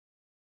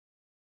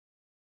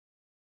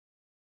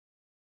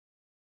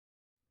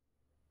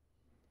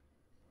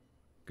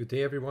Good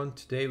day everyone.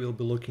 Today we'll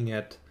be looking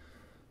at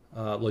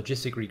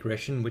logistic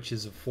regression, which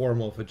is a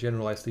form of a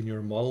generalized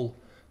linear model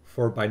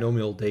for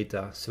binomial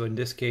data. So in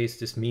this case,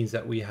 this means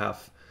that we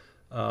have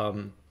a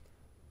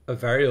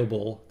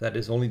variable that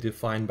is only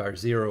defined by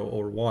 0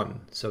 or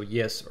 1, so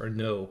yes or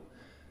no.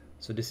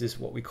 So this is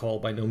what we call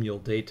binomial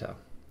data.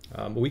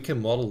 But we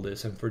can model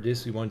this, and for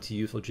this we want to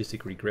use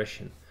logistic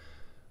regression.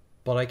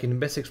 But I can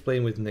best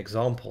explain with an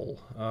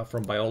example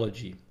from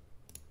biology.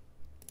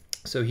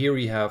 So here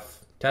we have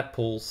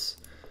tadpoles.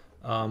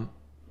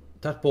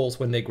 Tadpoles,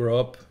 when they grow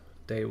up,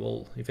 they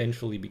will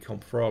eventually become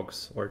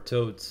frogs or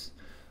toads.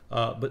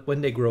 But when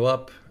they grow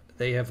up,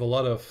 they have a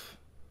lot of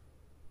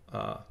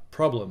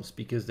problems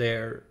because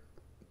they're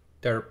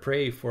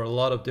prey for a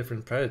lot of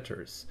different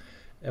predators.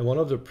 And one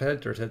of the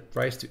predators that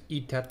tries to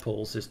eat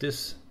tadpoles is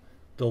this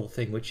little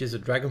thing, which is a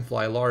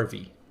dragonfly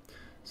larvae.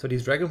 So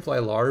these dragonfly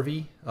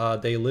larvae,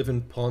 they live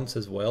in ponds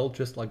as well,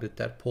 just like the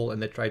tadpole, and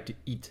they try to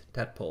eat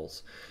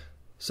tadpoles.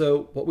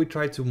 So what we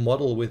tried to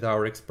model with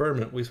our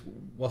experiment was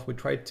we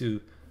tried to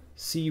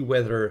see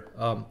whether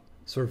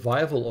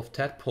survival of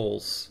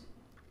tadpoles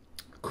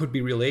could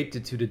be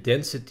related to the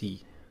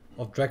density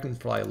of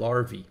dragonfly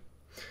larvae.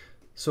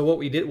 So what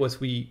we did was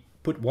we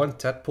put one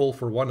tadpole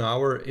for 1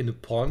 hour in a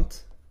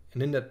pond,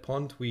 and in that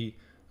pond we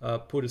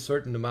put a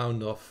certain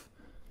amount of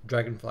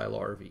dragonfly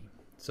larvae.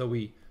 So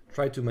we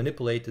tried to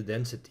manipulate the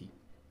density.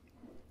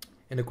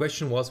 And the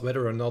question was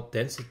whether or not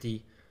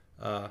density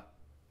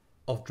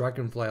of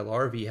dragonfly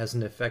larvae has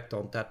an effect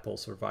on tadpole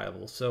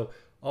survival. So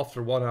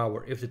after 1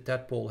 hour, if the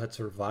tadpole had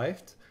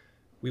survived,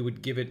 we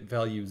would give it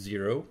value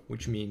 0,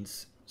 which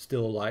means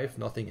still alive,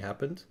 nothing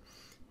happened.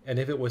 And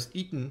if it was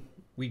eaten,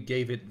 we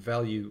gave it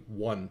value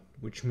 1,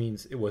 which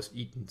means it was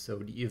eaten. So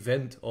the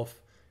event of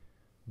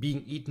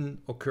being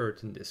eaten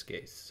occurred in this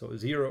case. So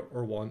 0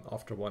 or 1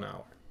 after 1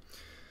 hour.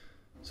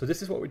 So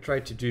this is what we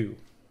tried to do.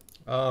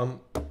 Now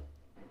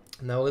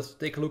let's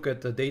take a look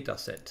at the data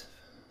set.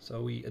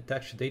 So we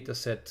attach the data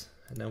set,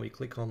 and then we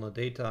click on the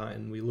data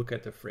and we look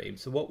at the frame.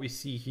 So what we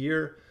see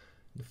here,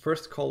 the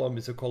first column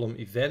is a column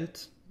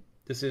event.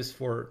 This is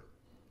for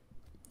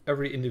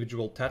every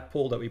individual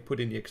tadpole that we put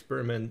in the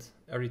experiment.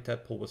 Every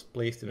tadpole was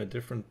placed in a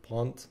different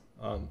pond.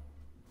 And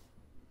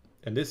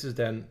this is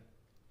then,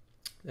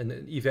 and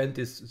an event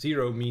is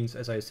 0 means,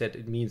 as I said,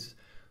 it means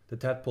the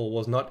tadpole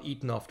was not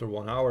eaten after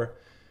 1 hour.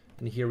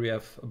 And here we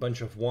have a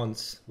bunch of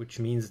 1s, which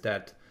means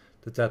that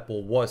the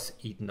tadpole was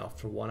eaten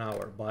after 1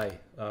 hour by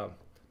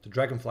the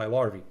dragonfly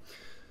larvae.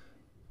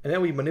 And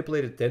then we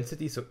manipulated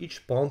density. So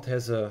each pond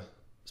has a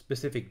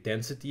specific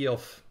density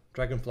of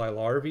dragonfly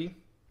larvae,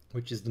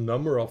 which is the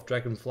number of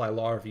dragonfly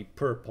larvae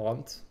per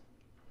pond.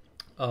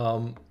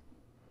 I'm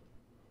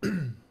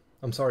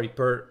sorry,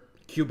 per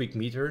cubic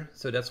meter.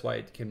 So that's why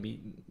it can be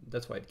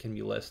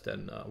less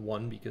than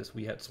 1, because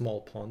we had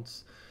small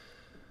ponds.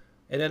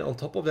 And then on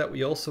top of that,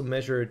 we also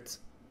measured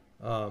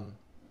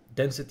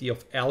density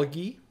of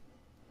algae,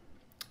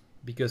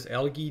 because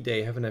algae,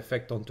 they have an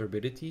effect on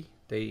turbidity.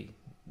 They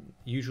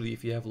usually,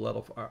 if you have a lot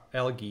of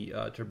algae,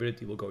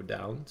 turbidity will go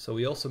down. So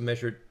we also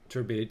measured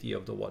turbidity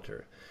of the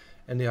water.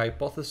 And the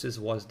hypothesis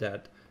was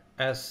that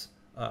as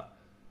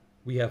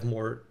we have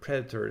more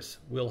predators,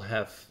 we'll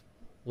have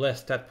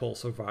less tadpoles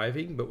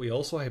surviving, but we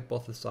also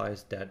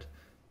hypothesized that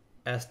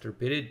as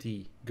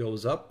turbidity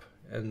goes up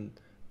and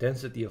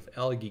density of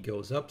algae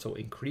goes up, so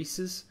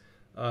increases,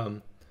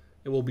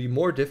 it will be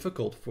more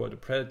difficult for the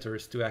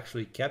predators to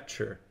actually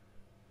capture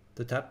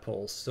the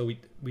tadpoles. So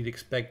we'd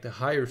expect a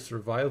higher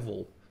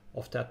survival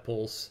of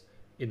tadpoles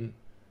in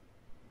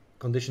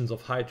conditions of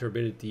high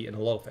turbidity and a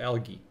lot of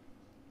algae.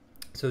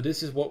 So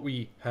this is what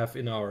we have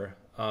in our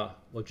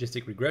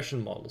logistic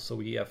regression model. So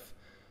we have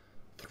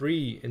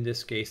 3, in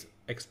this case,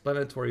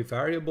 explanatory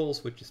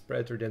variables, which is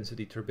predator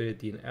density,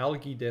 turbidity, and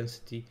algae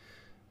density.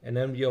 And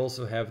then we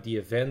also have the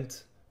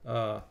event,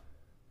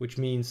 which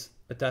means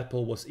a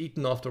tadpole was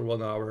eaten after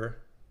 1 hour,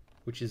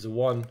 which is a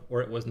 1,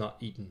 or it was not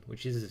eaten,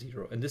 which is a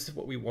 0. And this is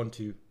what we want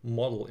to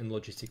model in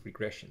logistic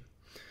regression.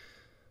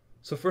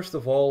 So first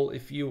of all,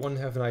 if you want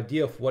to have an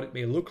idea of what it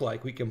may look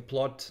like, we can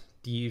plot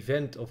the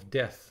event of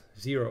death,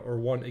 0 or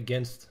 1,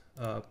 against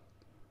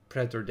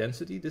predator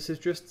density. This is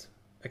just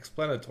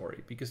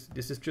explanatory, because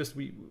this is just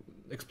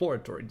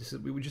exploratory.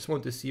 We just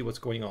want to see what's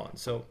going on.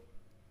 So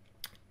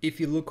if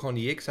you look on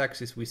the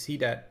x-axis, we see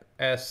that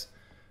as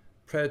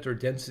predator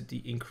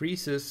density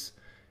increases,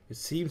 it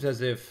seems as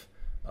if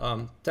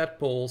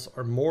tadpoles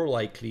are more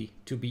likely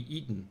to be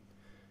eaten,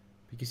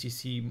 because you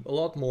see a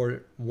lot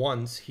more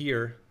 1s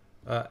here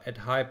at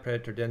high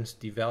predator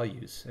density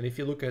values. And if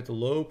you look at the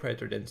low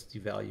predator density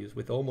values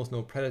with almost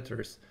no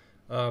predators,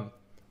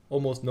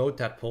 almost no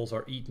tadpoles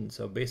are eaten.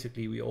 So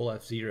basically we all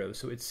have 0.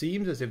 So it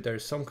seems as if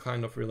there's some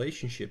kind of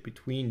relationship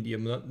between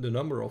the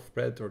number of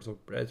predators, or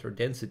predator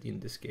density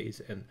in this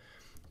case, and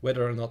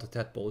whether or not a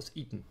tadpole is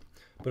eaten.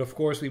 But of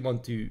course we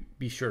want to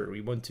be sure. We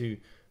want to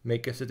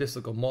make a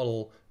statistical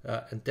model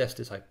and test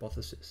this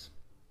hypothesis.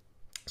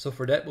 So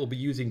for that we'll be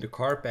using the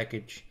car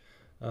package,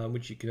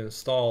 which you can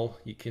install.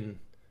 You can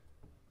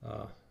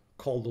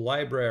call the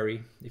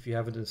library. If you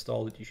haven't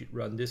installed it, you should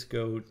run this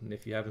code. And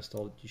if you have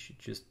installed it, you should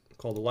just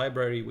call the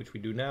library, which we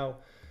do now.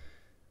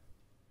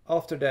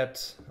 After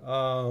that,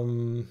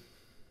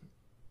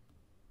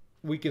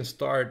 we can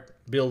start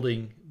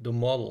building the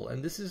model.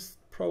 And this is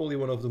probably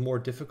one of the more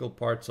difficult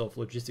parts of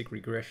logistic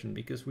regression,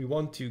 because we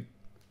want to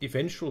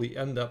eventually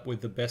end up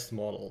with the best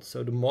model.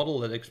 So the model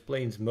that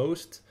explains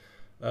most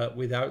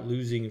without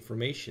losing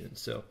information.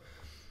 So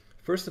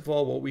first of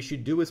all, what we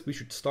should do is we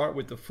should start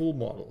with the full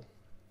model.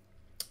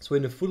 So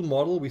in the full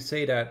model, we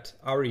say that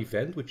our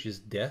event, which is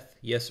death,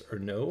 yes or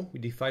no, we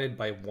define it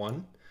by 1.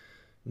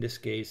 In this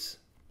case,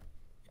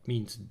 it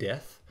means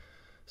death.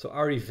 So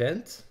our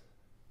event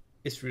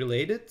is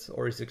related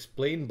or is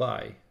explained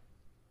by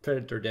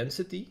predator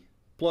density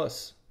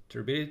plus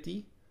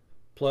turbidity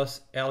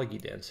plus algae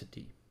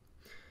density.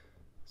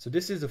 So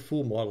this is the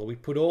full model. We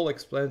put all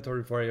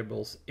explanatory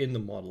variables in the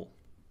model.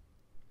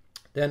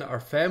 Then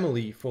our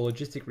family for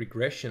logistic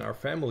regression, our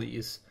family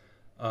is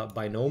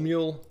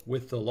binomial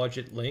with the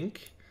logit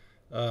link.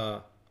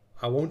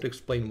 I won't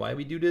explain why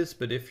we do this,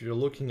 but if you're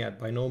looking at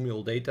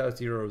binomial data,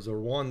 zeros or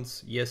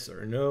ones, yes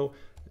or no,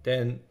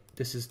 then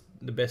this is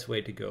the best way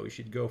to go. You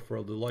should go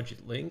for the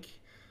logit link.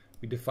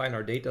 We define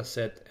our data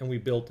set and we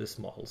build this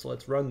model. So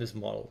let's run this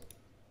model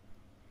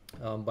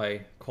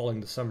by calling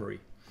the summary.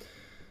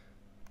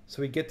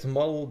 So we get the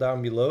model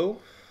down below.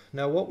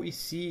 Now what we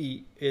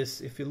see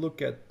is, if you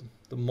look at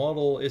the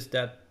model, is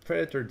that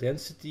predator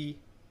density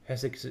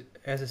has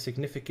a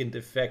significant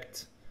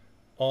effect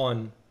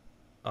on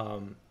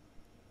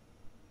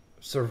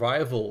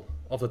survival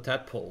of the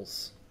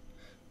tadpoles.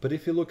 But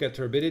if you look at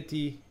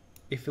turbidity,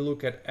 if you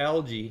look at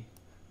algae,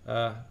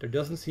 there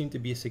doesn't seem to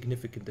be a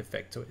significant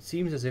effect. So it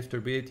seems as if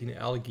turbidity and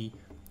algae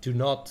do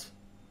not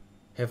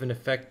have an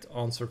effect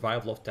on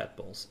survival of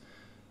tadpoles.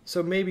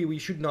 So maybe we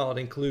should not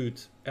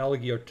include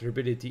algae or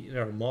turbidity in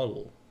our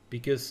model,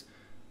 because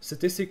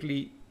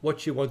statistically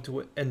what you want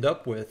to end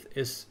up with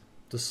is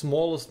the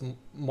smallest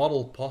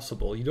model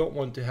possible. You don't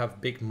want to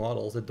have big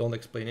models that don't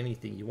explain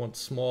anything. You want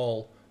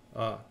small,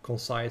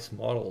 concise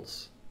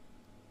models.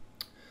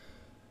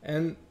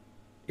 And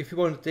if you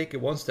want to take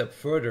it one step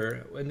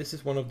further, and this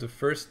is one of the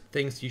first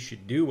things you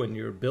should do when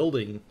you're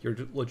building your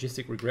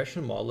logistic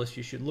regression model, is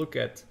you should look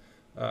at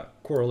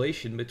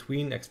correlation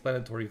between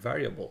explanatory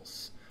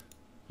variables.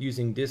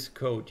 Using this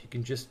code, you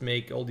can just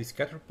make all these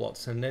scatter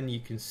plots, and then you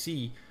can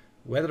see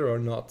whether or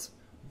not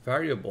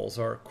variables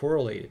are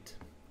correlated.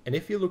 And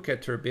if you look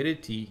at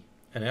turbidity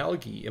and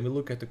algae and we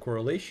look at the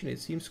correlation, it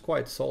seems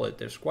quite solid.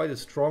 There's quite a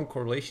strong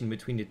correlation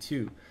between the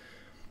two.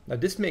 Now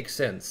this makes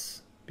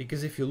sense,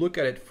 because if you look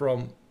at it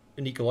from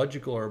an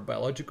ecological or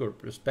biological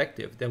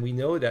perspective, then we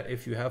know that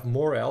if you have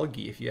more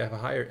algae, if you have a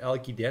higher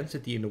algae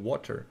density in the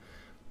water,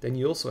 then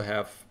you also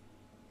have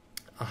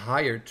a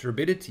higher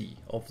turbidity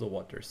of the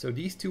water. So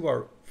these two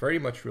are very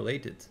much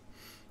related.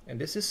 And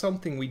this is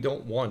something we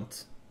don't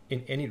want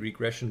in any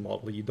regression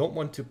model. You don't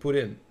want to put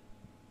in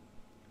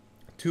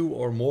two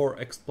or more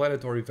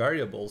explanatory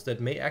variables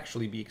that may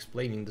actually be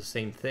explaining the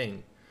same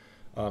thing,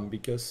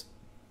 because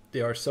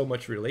they are so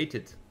much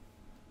related.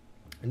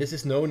 And this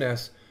is known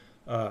as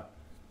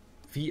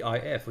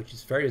VIF, which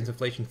is variance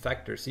inflation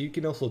factor. So you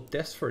can also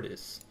test for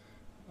this.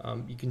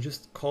 You can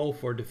just call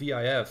for the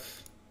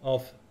VIF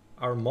of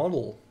our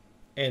model,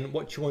 and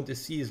what you want to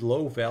see is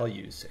low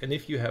values. And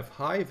if you have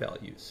high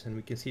values, and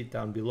we can see it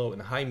down below,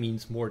 and high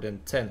means more than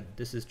 10.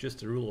 This is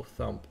just a rule of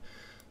thumb.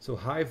 So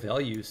high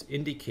values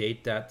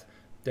indicate that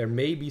there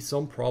may be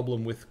some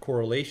problem with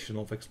correlation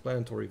of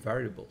explanatory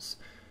variables,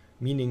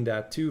 meaning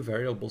that two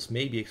variables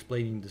may be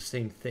explaining the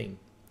same thing.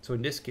 So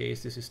in this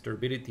case, this is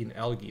turbidity and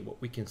algae, what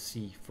we can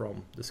see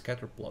from the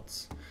scatter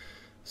plots.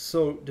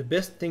 So the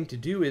best thing to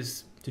do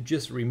is to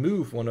just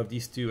remove one of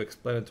these two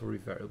explanatory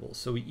variables.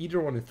 So we either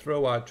want to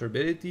throw out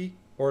turbidity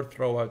or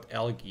throw out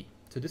algae.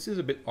 So this is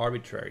a bit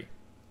arbitrary,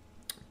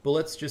 but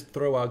let's just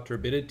throw out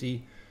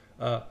turbidity.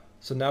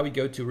 So now we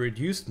go to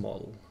reduced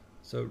model.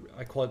 So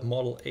I call it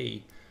model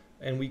A,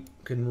 and we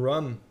can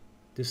run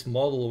this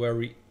model where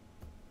we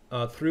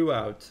threw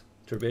out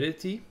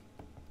turbidity.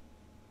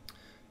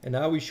 And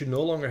now we should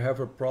no longer have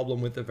a problem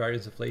with the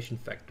variance inflation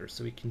factor.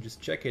 So we can just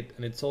check it,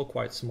 and it's all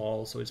quite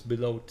small, so it's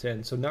below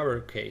 10. So now we're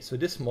okay. So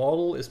this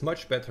model is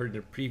much better than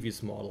the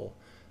previous model,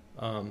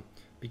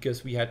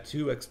 because we had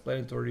two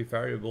explanatory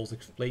variables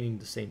explaining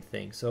the same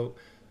thing. So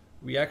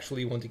we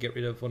actually want to get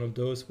rid of one of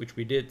those, which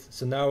we did.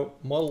 So now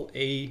model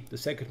A, the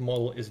second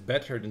model, is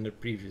better than the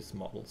previous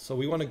model. So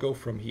we want to go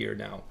from here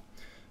now.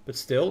 But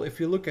still, if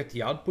you look at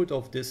the output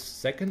of this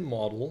second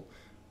model,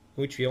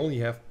 which we only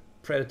have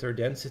predator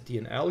density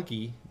and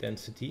algae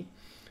density,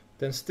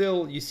 then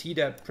still you see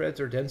that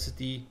predator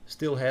density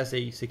still has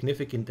a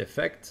significant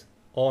effect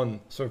on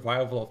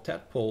survival of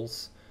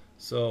tadpoles,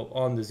 so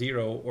on the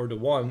 0 or the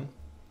 1,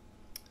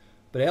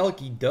 but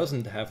algae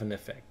doesn't have an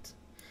effect.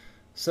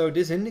 So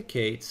this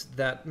indicates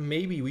that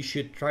maybe we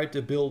should try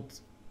to build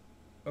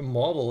a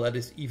model that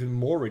is even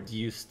more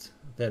reduced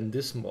than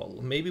this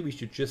model. Maybe we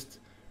should just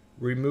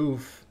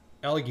remove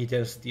algae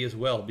density as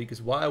well,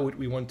 because why would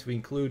we want to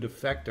include a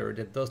factor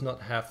that does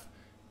not have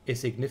a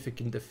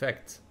significant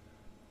effect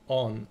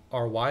on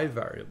our y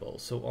variable,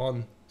 so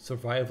on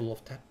survival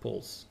of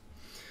tadpoles.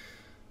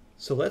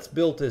 So let's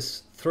build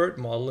this third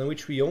model in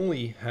which we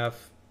only have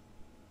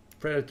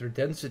predator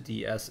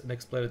density as an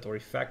explanatory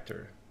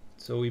factor.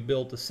 So we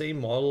build the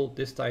same model,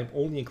 this time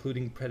only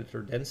including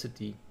predator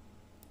density.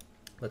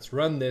 Let's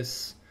run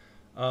this.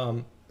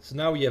 So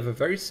now we have a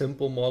very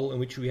simple model in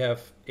which we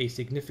have a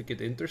significant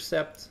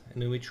intercept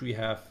and in which we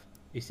have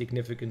a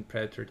significant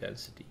predator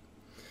density.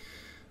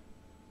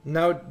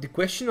 Now the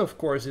question, of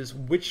course, is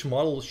which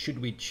model should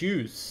we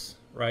choose,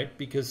 right?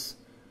 Because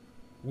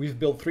we've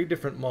built 3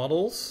 different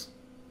models.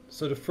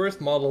 So the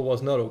first model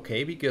was not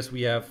okay because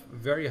we have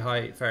very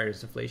high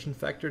variance inflation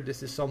factor.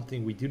 This is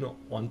something we do not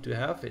want to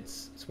have.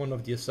 It's one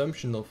of the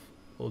assumptions of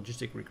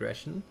logistic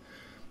regression.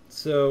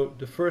 So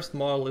the first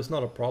model is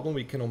not a problem.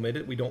 We can omit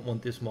it. We don't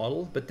want this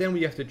model. But then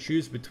we have to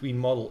choose between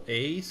model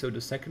A, so the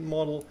second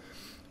model,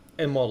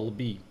 and model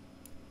B.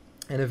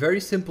 And a very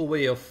simple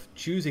way of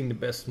choosing the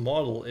best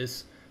model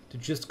is to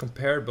just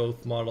compare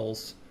both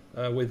models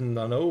within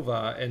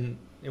ANOVA, and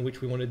in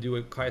which we want to do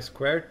a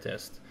chi-squared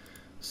test.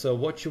 So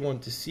what you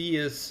want to see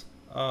is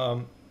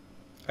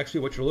actually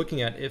what you're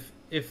looking at.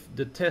 If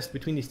the test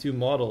between these 2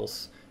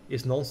 models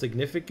is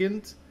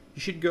non-significant,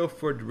 you should go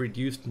for the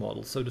reduced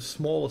model, so the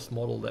smallest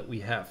model that we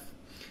have.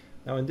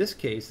 Now in this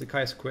case, the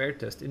chi-squared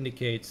test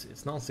indicates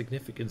it's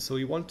non-significant, so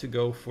we want to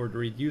go for the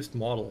reduced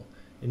model.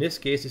 In this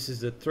case, this is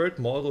the third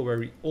model where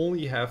we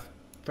only have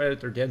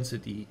predator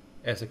density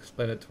as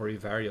explanatory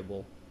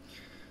variable.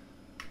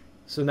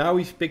 So now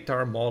we've picked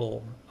our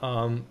model.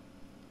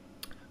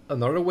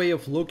 Another way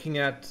of looking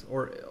at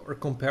or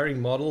comparing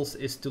models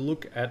is to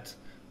look at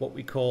what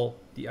we call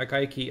the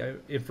Akaike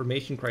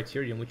information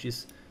criterion, which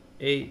is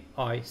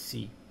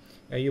AIC.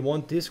 And you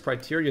want this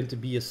criterion to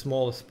be as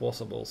small as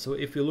possible. So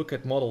if you look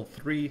at model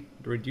 3,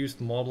 the reduced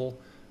model,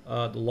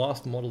 the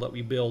last model that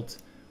we built,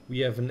 we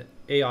have an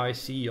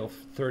AIC of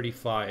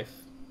 35.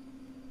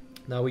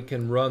 Now we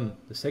can run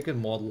the second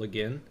model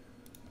again.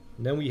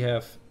 And then we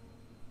have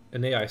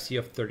an AIC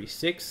of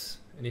 36.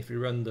 And if we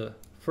run the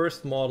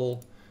first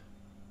model,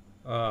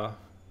 we're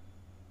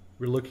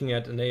looking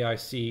at an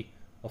AIC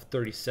of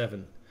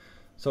 37.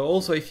 So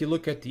also if you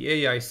look at the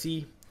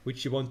AIC,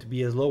 which you want to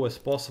be as low as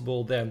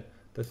possible, then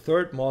the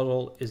third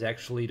model is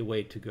actually the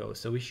way to go.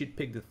 So we should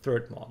pick the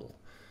third model.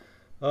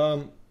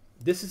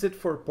 This is it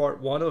for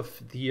part 1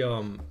 of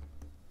the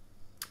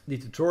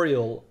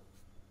tutorial.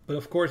 But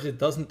of course it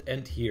doesn't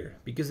end here,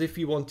 because if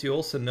you want to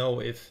also know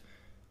if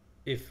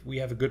we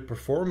have a good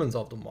performance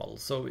of the model,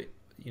 so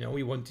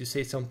we want to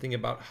say something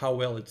about how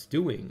well it's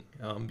doing,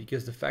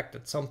 because the fact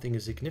that something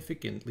is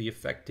significantly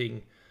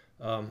affecting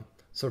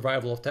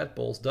survival of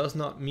tadpoles does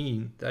not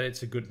mean that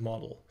it's a good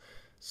model.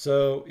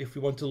 So if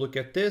we want to look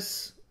at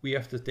this, we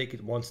have to take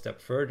it one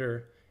step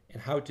further.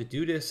 And how to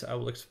do this, I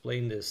will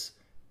explain this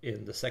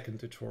in the second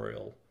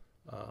tutorial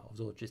of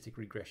the logistic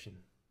regression.